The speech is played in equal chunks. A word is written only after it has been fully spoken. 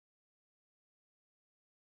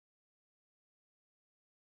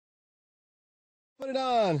Put it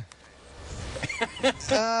on.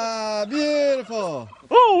 Ah, beautiful.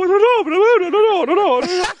 Oh, no. Oh,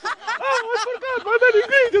 I forgot my many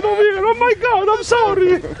ingredients over here. Oh my God, I'm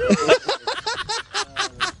sorry.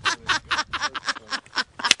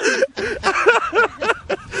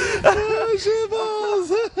 Oh, shitballs.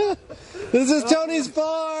 This is Tony's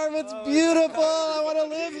farm. It's beautiful. I want to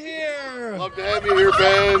live here. Love to have you here,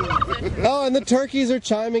 Ben. Oh, and the turkeys are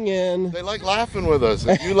chiming in. They like laughing with us.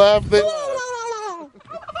 If you laugh, they laugh.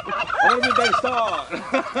 I want to be Ben Starr.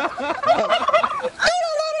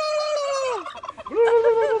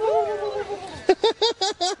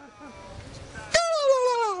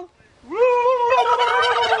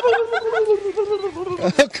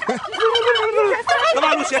 Come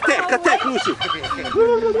on, Lucy, attack, Lucy.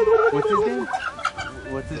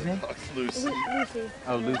 What's his name? What's his name? Lucy.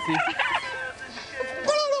 Oh, Lucy.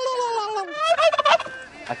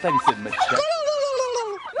 I thought he said Machete.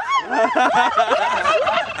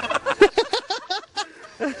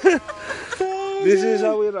 This is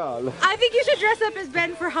how we roll. I think you should dress up as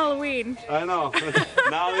Ben for Halloween. I know.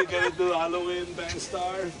 Now we're gonna do Halloween Ben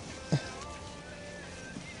Starr.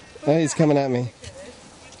 Oh, he's coming at me.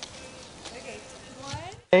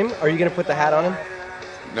 Are you gonna put the hat on him?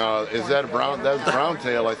 No, is that a brown? That's brown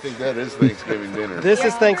tail. I think that is Thanksgiving dinner. This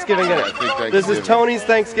is Thanksgiving dinner. This is Tony's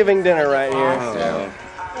Thanksgiving dinner right here. Yeah.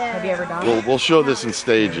 Have you ever done We'll show this in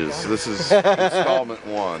stages. This is installment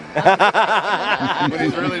 1. When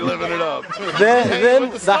he's really living it up. Then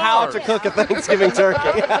the how to cook a Thanksgiving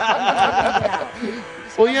turkey.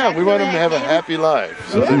 Well, yeah, we want him to have a happy life.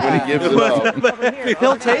 So that when he gives it up,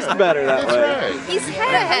 He'll taste better that that's way. right. He's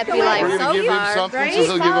had a happy life We're so gonna give him far, something, right? so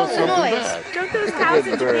he'll give us something Follow the back. noise. Don't those cows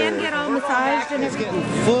in Japan get all massaged and everything?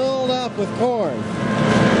 Filled up with corn.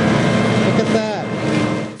 Look at that.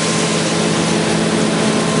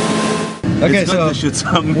 Okay, so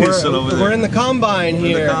we're in the combine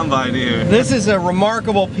here. This is a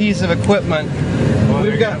remarkable piece of equipment. Well,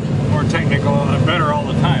 we've got more technical and better all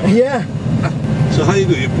the time. Yeah. So how do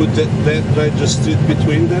you put that right just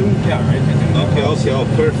between them? Yeah, right. Okay, oh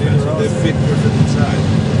perfect. So they fit perfect inside.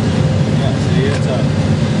 Yeah, see,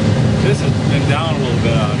 this has been down a little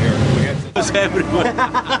bit out here. We got this everywhere.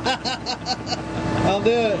 I'll do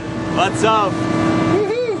it. What's up?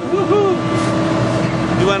 Woohoo! Woohoo!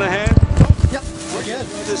 You want a hand? Yep, we're good.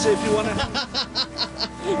 Just see if you want to.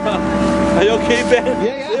 Are you okay, Ben?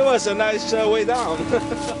 Yeah. It was a nice way down.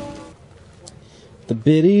 The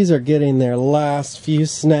biddies are getting their last few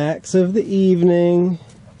snacks of the evening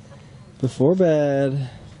before bed.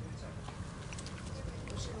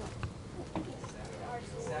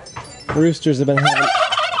 The roosters have been having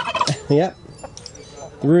yep.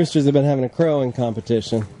 The roosters have been having a crowing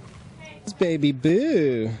competition. It's baby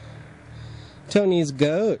Boo. Tony's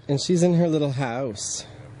goat, and she's in her little house.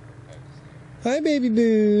 Hi, baby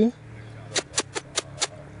Boo.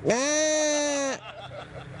 Ah!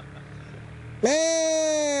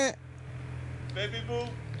 Ah! Baby boo.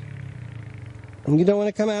 You don't want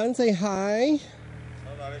to come out and say hi?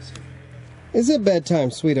 Is it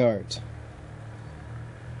bedtime, sweetheart?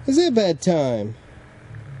 Is it bedtime?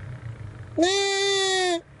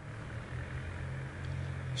 Ah!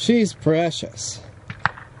 She's precious.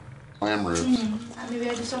 Lamb ribs. Maybe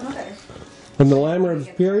I just don't know better. From the lamb ribs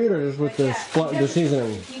period, or just with the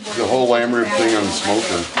seasoning? The whole lamb rib thing on the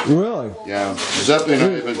smoker. Really? Yeah. Giuseppe and I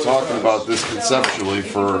have been talking about this conceptually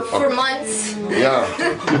for months. Yeah.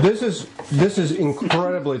 This is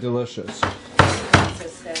incredibly delicious.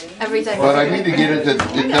 Every time. But I need to get it that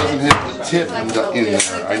it doesn't have the tip in there.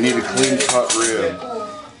 I need a clean cut rib.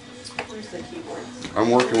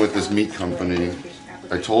 I'm working with this meat company.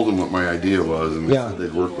 I told them what my idea was, and they said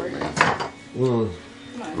they'd work with me.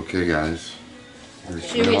 Okay, guys.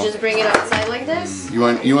 Should we just bring it outside like this? You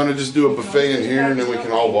want to just do a buffet in here, and then we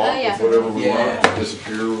can all walk with whatever we want.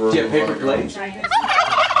 Disappear wherever we want to go.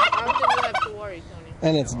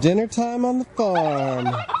 And it's dinner time on the farm.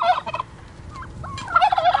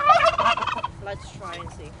 Let's try and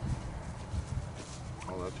see.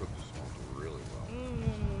 Oh, that took the smoker really well.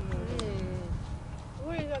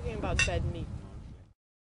 What are you talking about, bed meat?